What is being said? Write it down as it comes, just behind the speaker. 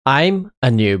I'm a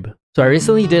noob. So I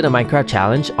recently did a Minecraft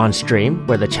challenge on stream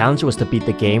where the challenge was to beat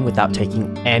the game without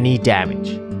taking any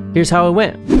damage. Here's how it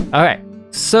went. Alright,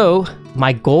 so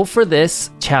my goal for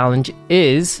this challenge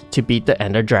is to beat the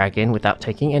Ender Dragon without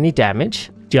taking any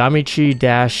damage. Geometry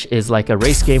Dash is like a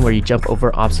race game where you jump over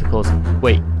obstacles.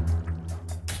 Wait.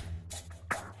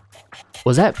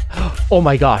 Was that? Oh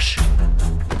my gosh.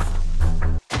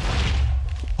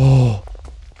 Oh,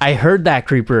 I heard that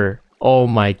creeper. Oh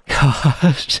my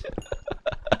gosh.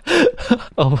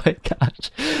 Oh my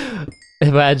gosh.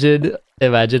 Imagine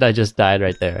I just died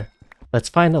right there. Let's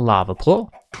find a lava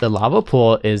pool. The lava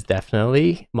pool is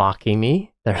definitely mocking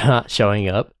me. They're not showing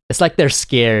up. It's like they're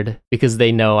scared because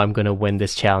they know I'm gonna win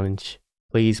this challenge.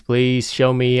 Please, please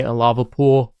show me a lava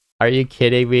pool. Are you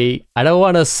kidding me? I don't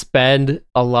want to spend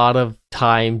a lot of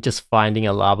time just finding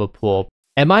a lava pool.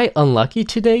 Am I unlucky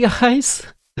today, guys?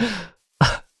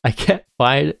 I can't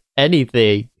find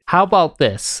anything. How about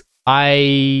this?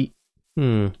 I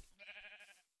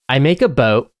make a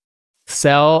boat,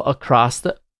 sail across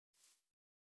the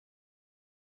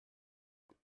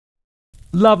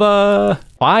lava.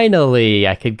 Finally,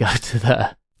 I could go to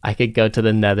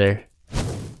the nether.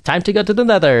 Time to go to the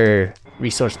nether.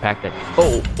 Resource pack there.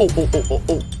 Oh.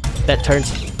 That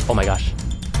turns. Oh my gosh.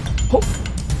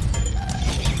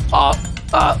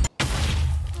 Oh.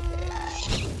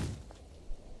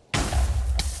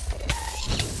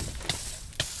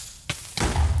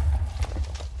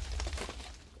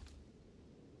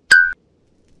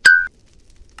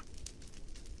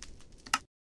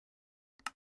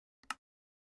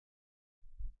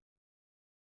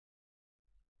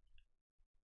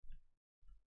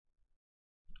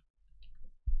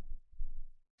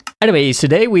 Anyways,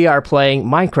 today we are playing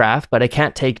Minecraft, but I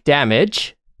can't take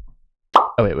damage.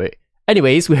 Oh, wait.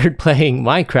 Anyways, we're playing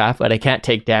Minecraft, but I can't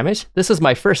take damage. This is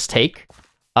my first take.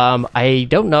 I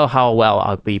don't know how well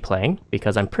I'll be playing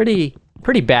because I'm pretty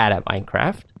bad at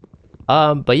Minecraft.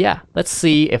 But yeah, let's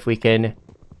see if we can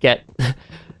get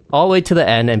all the way to the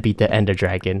end and beat the Ender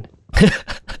Dragon.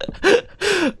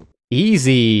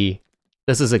 Easy.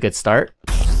 This is a good start.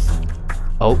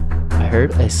 Oh, I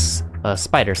heard a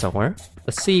spider somewhere.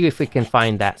 Let's see if we can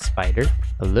find that spider.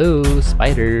 Hello,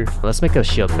 spider. Let's make a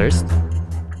shield first.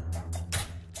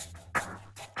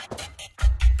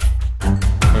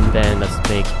 And then let's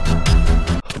make...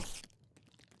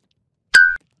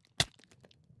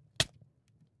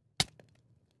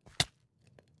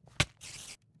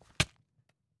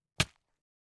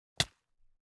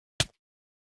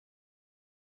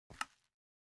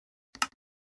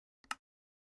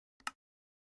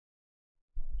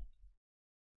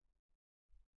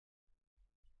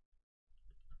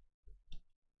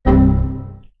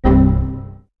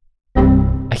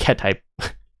 I can't type.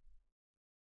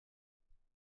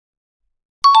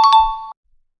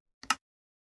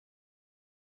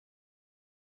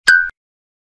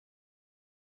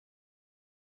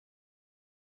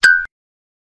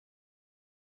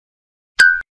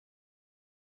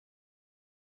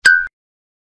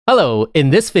 Hello,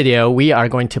 in this video we are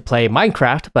going to play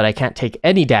Minecraft, but I can't take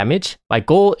any damage. My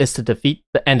goal is to defeat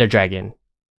the Ender Dragon.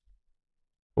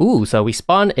 Ooh, so we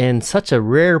spawn in such a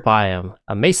rare biome,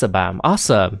 a mesa biome.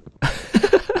 Awesome.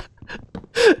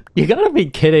 You gotta be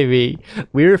kidding me.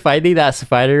 We were fighting that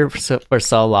spider for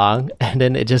so long, and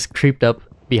then it just creeped up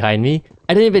behind me.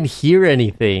 I didn't even hear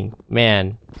anything.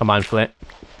 Man, come on, Flint.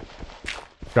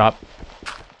 Drop.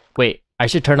 Wait, I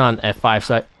should turn on F5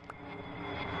 so I...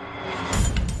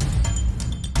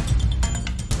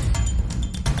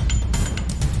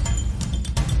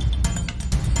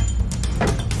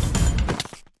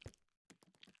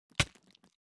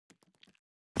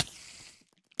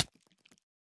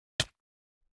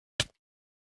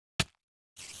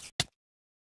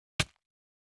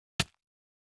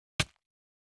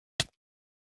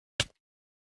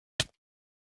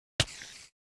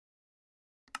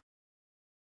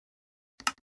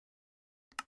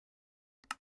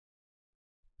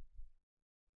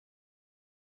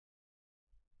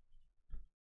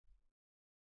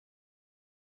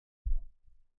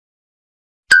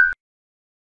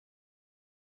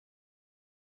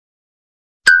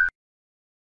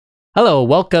 Hello,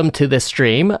 welcome to this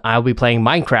stream. I'll be playing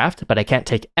Minecraft, but I can't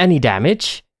take any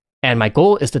damage. And my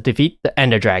goal is to defeat the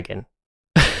Ender Dragon.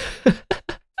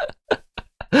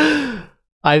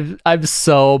 I'm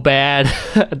so bad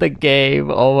at the game.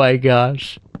 Oh my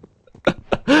gosh.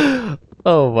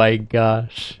 Oh my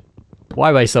gosh. Why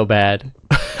am I so bad?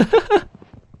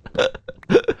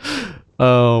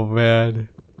 Oh man.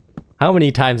 How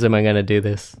many times am I gonna do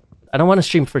this? I don't want to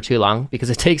stream for too long because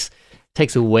it takes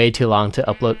way too long to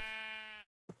upload.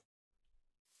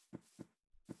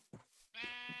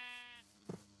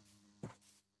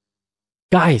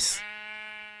 Guys,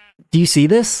 do you see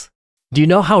this? Do you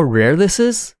know how rare this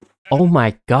is? Oh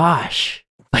my gosh.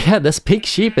 Yeah, this pink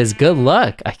sheep is good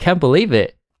luck. I can't believe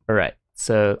it. Alright,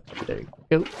 so there you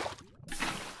go.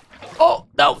 Oh,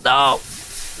 no, no,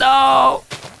 no!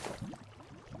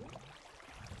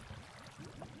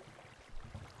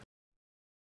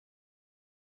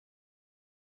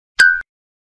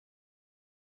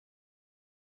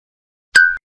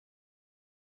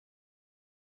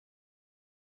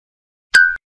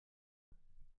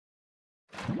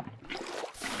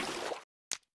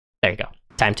 There you go.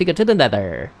 Time to go to the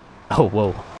nether. Oh,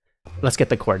 whoa. Let's get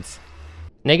the chords.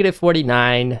 Negative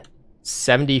 49,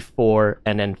 74,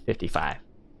 and then 55.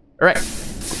 Alright.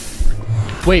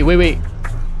 Wait, wait, wait.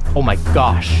 Oh my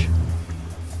gosh.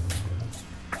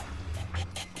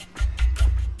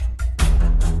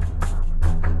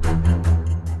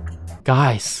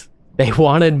 Guys, they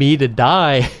wanted me to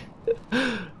die.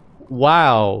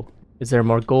 Wow. Is there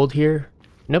more gold here?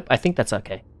 Nope, I think that's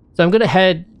okay. So I'm gonna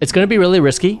head, it's gonna be really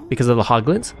risky because of the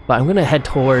hoglins, but I'm gonna head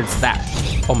towards that.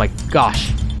 Oh my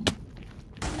gosh.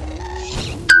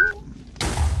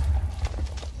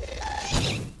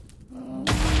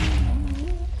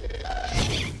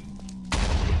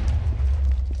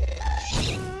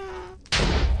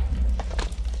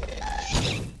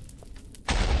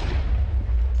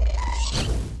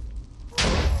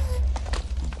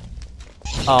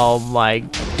 Oh my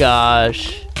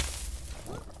gosh.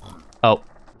 Oh.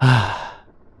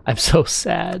 I'm so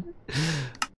sad.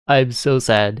 I'm so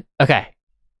sad. Okay.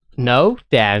 No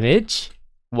damage.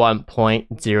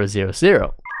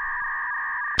 1.000.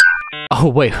 Oh,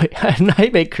 wait.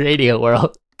 Nightmare creating a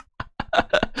world.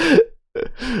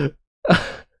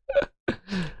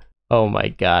 Oh my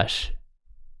gosh.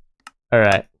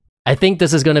 Alright. I think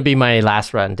this is going to be my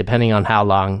last run, depending on how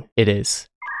long it is.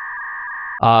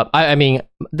 I mean,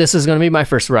 this is going to be my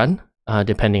first run,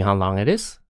 depending how long it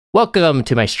is. Welcome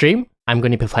to my stream. I'm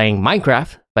going to be playing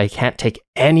Minecraft, but I can't take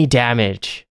any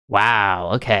damage.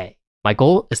 Wow, okay. My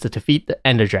goal is to defeat the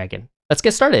Ender Dragon. Let's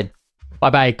get started.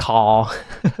 Bye-bye, Call.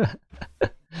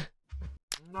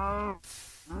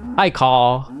 Hi,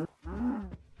 Call.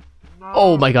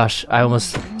 Oh my gosh, I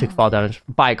almost took fall damage.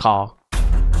 Bye, Call.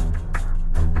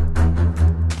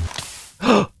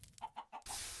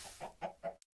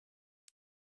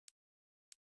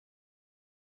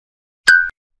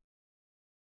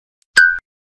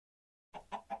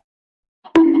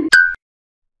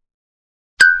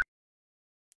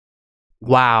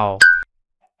 Wow.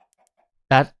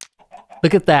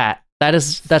 Look at that.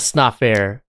 That's not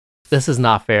fair. This is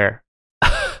not fair.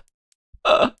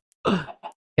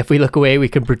 If we look away, we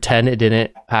can pretend it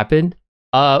didn't happen.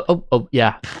 Oh,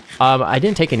 yeah. I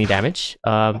didn't take any damage.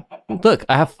 Look,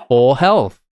 I have full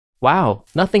health. Wow,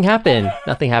 nothing happened.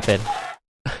 Nothing happened.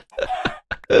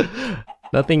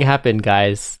 Nothing happened,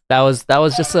 guys. That was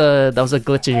just a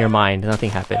glitch in your mind. Nothing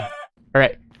happened. All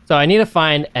right. So I need to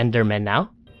find Enderman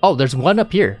now. Oh, there's one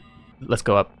up here. Let's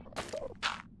go up.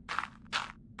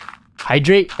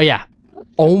 Hydrate? Oh, yeah.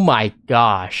 Oh my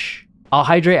gosh. I'll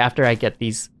hydrate after I get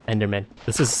these Endermen.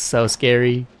 This is so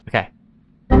scary. Okay.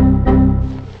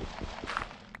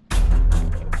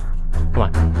 Come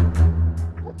on.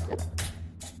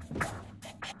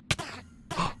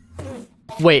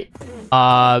 Wait.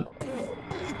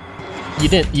 You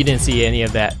didn't see any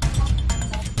of that.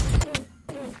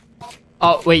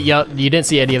 Oh, wait, yo, you didn't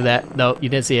see any of that. No, you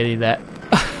didn't see any of that.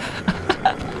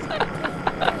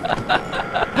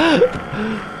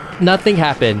 Nothing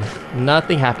happened.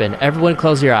 Nothing happened. Everyone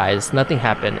close your eyes. Nothing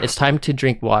happened. It's time to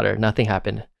drink water. Nothing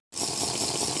happened.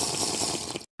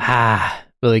 Ah,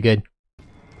 really good.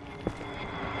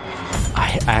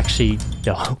 I actually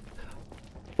don't.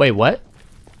 Wait, what?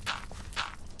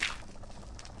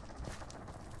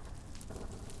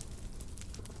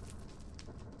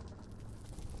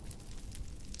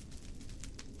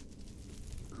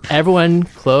 Everyone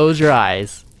close your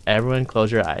eyes. Everyone close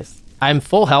your eyes. I'm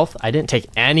full health. I didn't take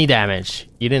any damage.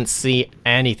 You didn't see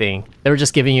anything. They were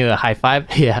just giving you a high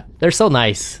five. Yeah, they're so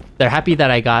nice. They're happy that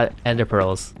I got ender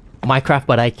pearls. Minecraft,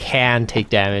 but I can take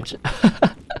damage.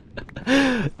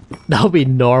 That'll be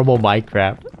normal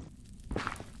Minecraft.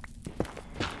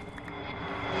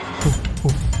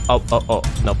 Oh,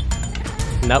 nope.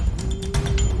 Nope.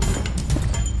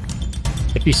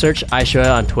 If you search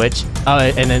iShoya on Twitch,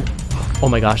 and then, oh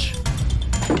my gosh.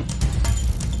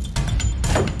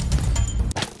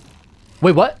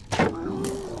 Wait, what?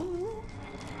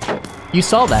 You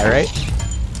saw that, right?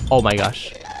 Oh my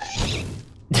gosh.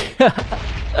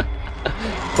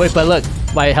 Wait, but look,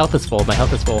 my health is full. My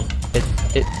health is full.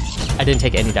 I didn't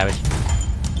take any damage.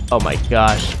 Oh my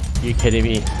gosh, you kidding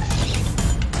me?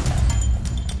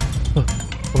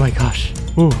 Oh my gosh.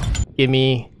 Ooh. Give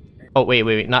me... Oh,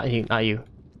 wait. Not you, not you.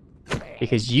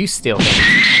 Because you steal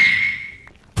things.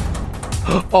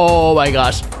 Oh my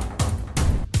gosh.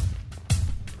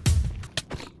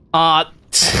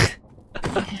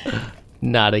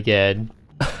 Not again.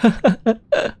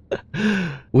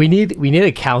 We need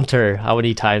a counter how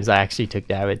many times I actually took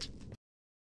damage.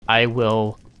 I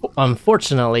will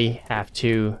unfortunately have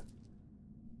to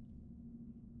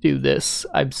do this.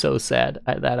 I'm so sad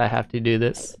that I have to do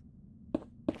this.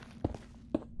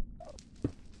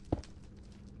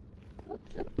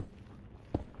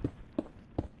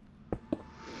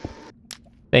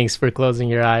 Thanks for closing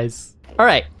your eyes.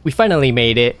 Alright, we finally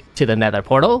made it to the nether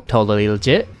portal. Totally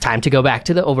legit. Time to go back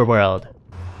to the overworld.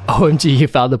 OMG, you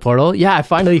found the portal? Yeah, I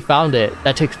finally found it.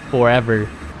 That took forever.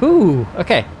 Ooh,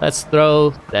 okay. Let's throw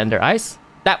the ender ice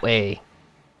that way.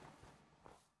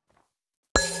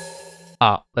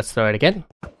 Let's throw it again.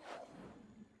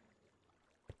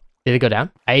 Did it go down?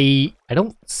 I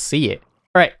don't see it.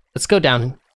 Alright, let's go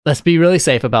down. Let's be really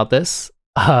safe about this.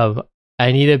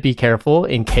 I need to be careful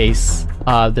in case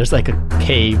there's like a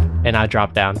cave and I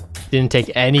drop down. Didn't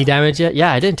take any damage yet?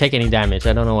 Yeah, I didn't take any damage.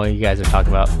 I don't know what you guys are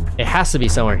talking about. It has to be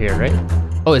somewhere here, right?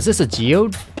 Oh, is this a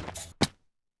geode?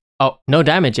 Oh, no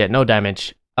damage yet. No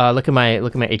damage. Look at my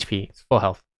HP. It's full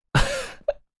health.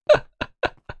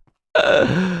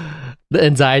 The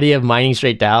anxiety of mining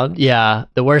straight down. Yeah,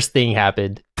 the worst thing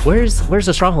happened. Where's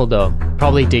the stronghold though?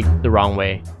 Probably dig the wrong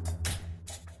way.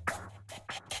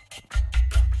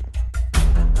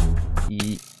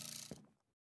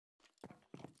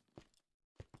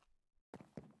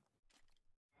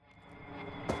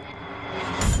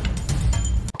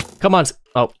 Come on.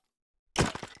 Oh.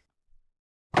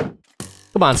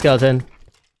 Come on, skeleton.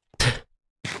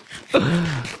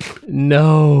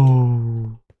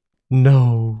 No.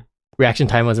 No. Reaction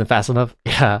time wasn't fast enough.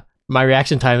 Yeah. My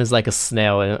reaction time is like a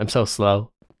snail and I'm so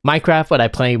slow. Minecraft, when I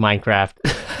play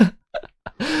Minecraft.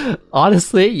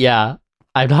 Honestly, yeah.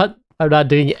 I'm not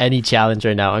doing any challenge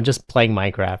right now. I'm just playing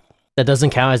Minecraft. That doesn't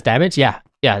count as damage? Yeah.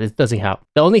 Yeah, it doesn't count.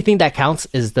 The only thing that counts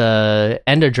is the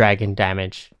Ender Dragon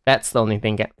damage. That's the only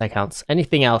thing that counts.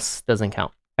 Anything else doesn't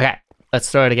count. Okay,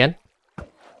 let's throw it again.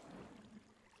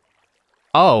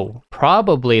 Oh,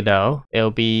 probably though. It'll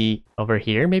be over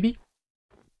here, maybe?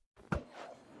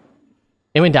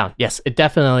 It went down. Yes, it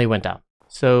definitely went down.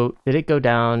 So, did it go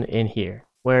down in here?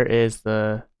 Where is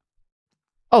the...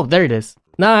 Oh, there it is.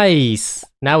 Nice!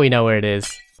 Now we know where it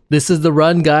is. This is the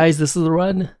run, guys. This is the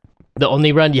run. The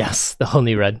only run? Yes, the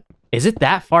only run. Is it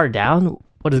that far down?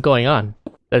 What is going on?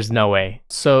 There's no way.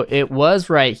 So it was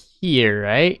right here,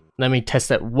 right? Let me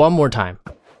test it one more time.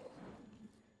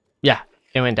 Yeah,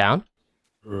 it went down.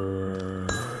 Oh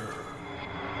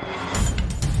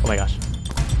my gosh.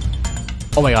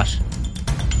 Oh my gosh.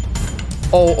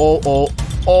 Oh.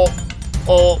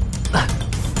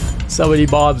 So many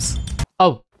mobs.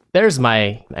 Oh, there's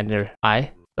my ender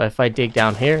eye. So if I dig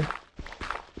down here,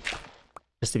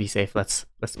 just to be safe, let's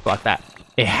block that.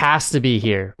 It has to be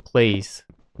here, please.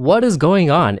 What is going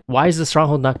on? Why is the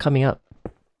stronghold not coming up?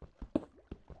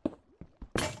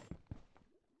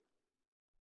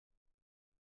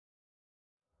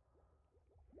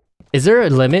 Is there a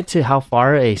limit to how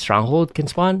far a stronghold can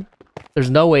spawn? There's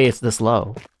no way it's this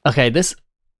low. Okay, this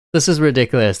is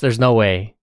ridiculous. There's no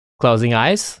way. Closing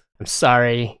eyes. I'm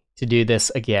sorry to do this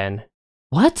again.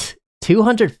 What?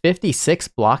 256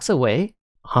 blocks away?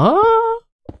 Huh?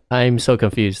 I'm so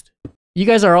confused. You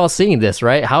guys are all seeing this,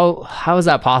 right? How is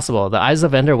that possible? The Eyes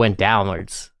of Ender went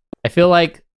downwards. I feel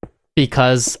like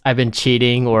because I've been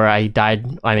cheating or I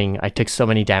died, I took so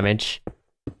many damage,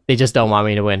 they just don't want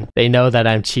me to win. They know that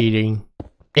I'm cheating.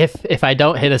 If I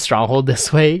don't hit a stronghold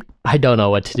this way, I don't know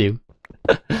what to do.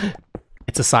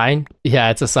 It's a sign? Yeah,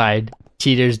 it's a sign.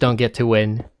 Cheaters don't get to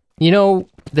win. You know,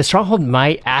 the stronghold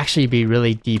might actually be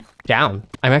really deep down.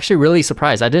 I'm actually really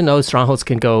surprised. I didn't know strongholds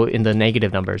can go in the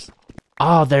negative numbers.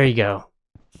 Oh, there you go.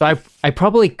 So I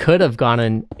probably could have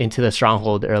gone into the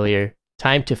stronghold earlier.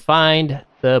 Time to find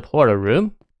the portal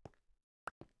room.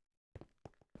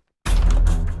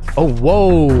 Oh,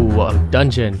 whoa, a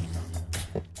dungeon.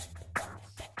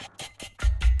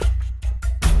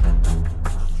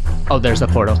 Oh, there's a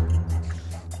portal.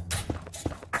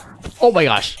 Oh my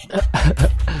gosh.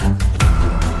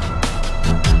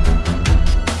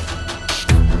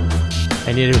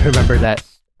 I need to remember that.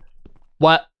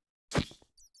 What?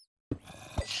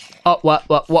 Oh, what,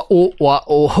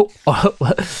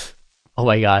 oh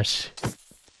my gosh.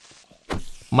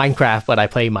 Minecraft, but I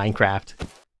play Minecraft.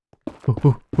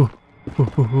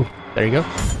 There you go.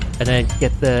 And then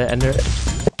get the ender.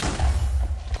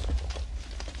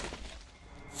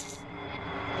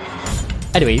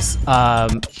 Anyways,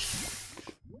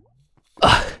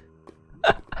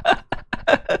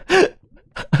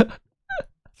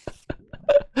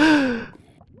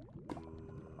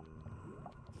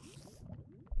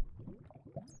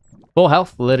 full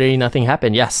health, literally nothing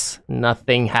happened. Yes,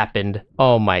 nothing happened.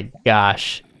 Oh my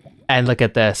gosh. And look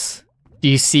at this. Do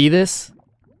you see this?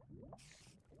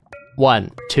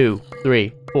 1, 2,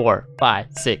 3, 4, 5,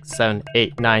 6, 7,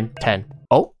 8, 9, 10.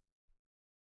 Oh.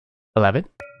 11.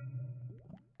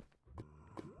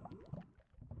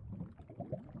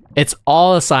 It's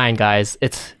all a sign, guys.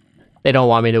 They don't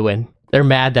want me to win. They're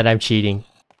mad that I'm cheating.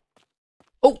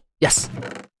 Oh, yes.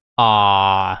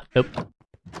 Ah, nope.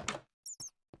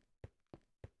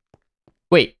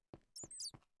 Wait.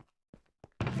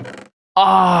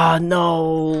 Ah,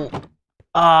 no.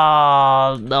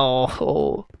 Ah,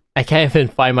 no. I can't even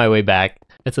find my way back.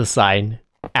 It's a sign.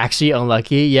 Actually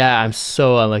unlucky? Yeah, I'm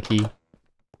so unlucky.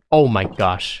 Oh my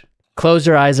gosh. Close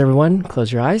your eyes, everyone.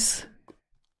 Close your eyes.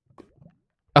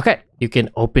 Okay, you can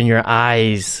open your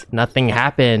eyes. Nothing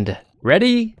happened.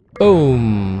 Ready?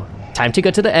 Boom. Time to go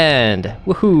to the end.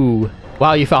 Woohoo.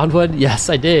 Wow, you found one? Yes,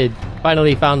 I did.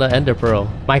 Finally found the ender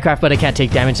pearl. Minecraft, but I can't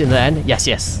take damage in the end? Yes,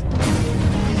 yes.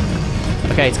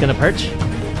 Okay, it's gonna perch.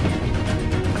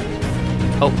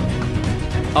 Oh.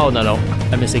 Oh, no, no.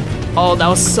 I'm missing. Oh, that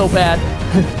was so bad.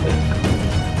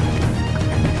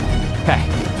 Okay.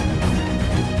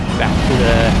 Back to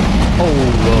the... Oh,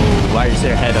 whoa. Why is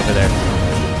there a head over there?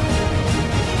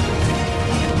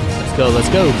 Let's go, let's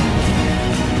go.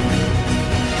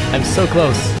 I'm so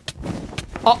close.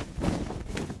 Oh.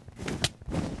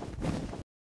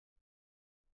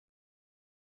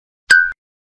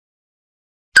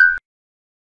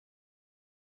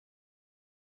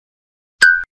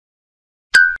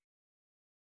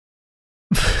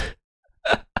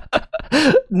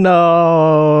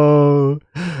 No.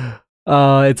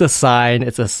 Oh, it's a sign.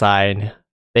 It's a sign.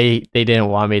 They didn't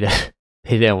want me to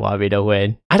they didn't want me to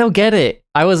win. I don't get it.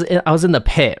 I was in the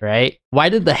pit, right? Why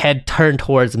did the head turn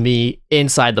towards me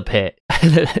inside the pit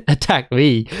and attack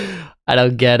me? I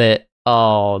don't get it.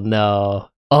 Oh no.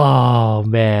 Oh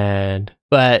man.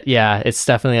 But yeah, it's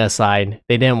definitely a sign.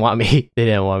 They didn't want me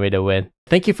to win.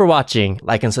 Thank you for watching.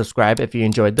 Like and subscribe if you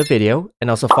enjoyed the video, and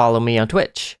also follow me on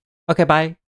Twitch. Okay, bye.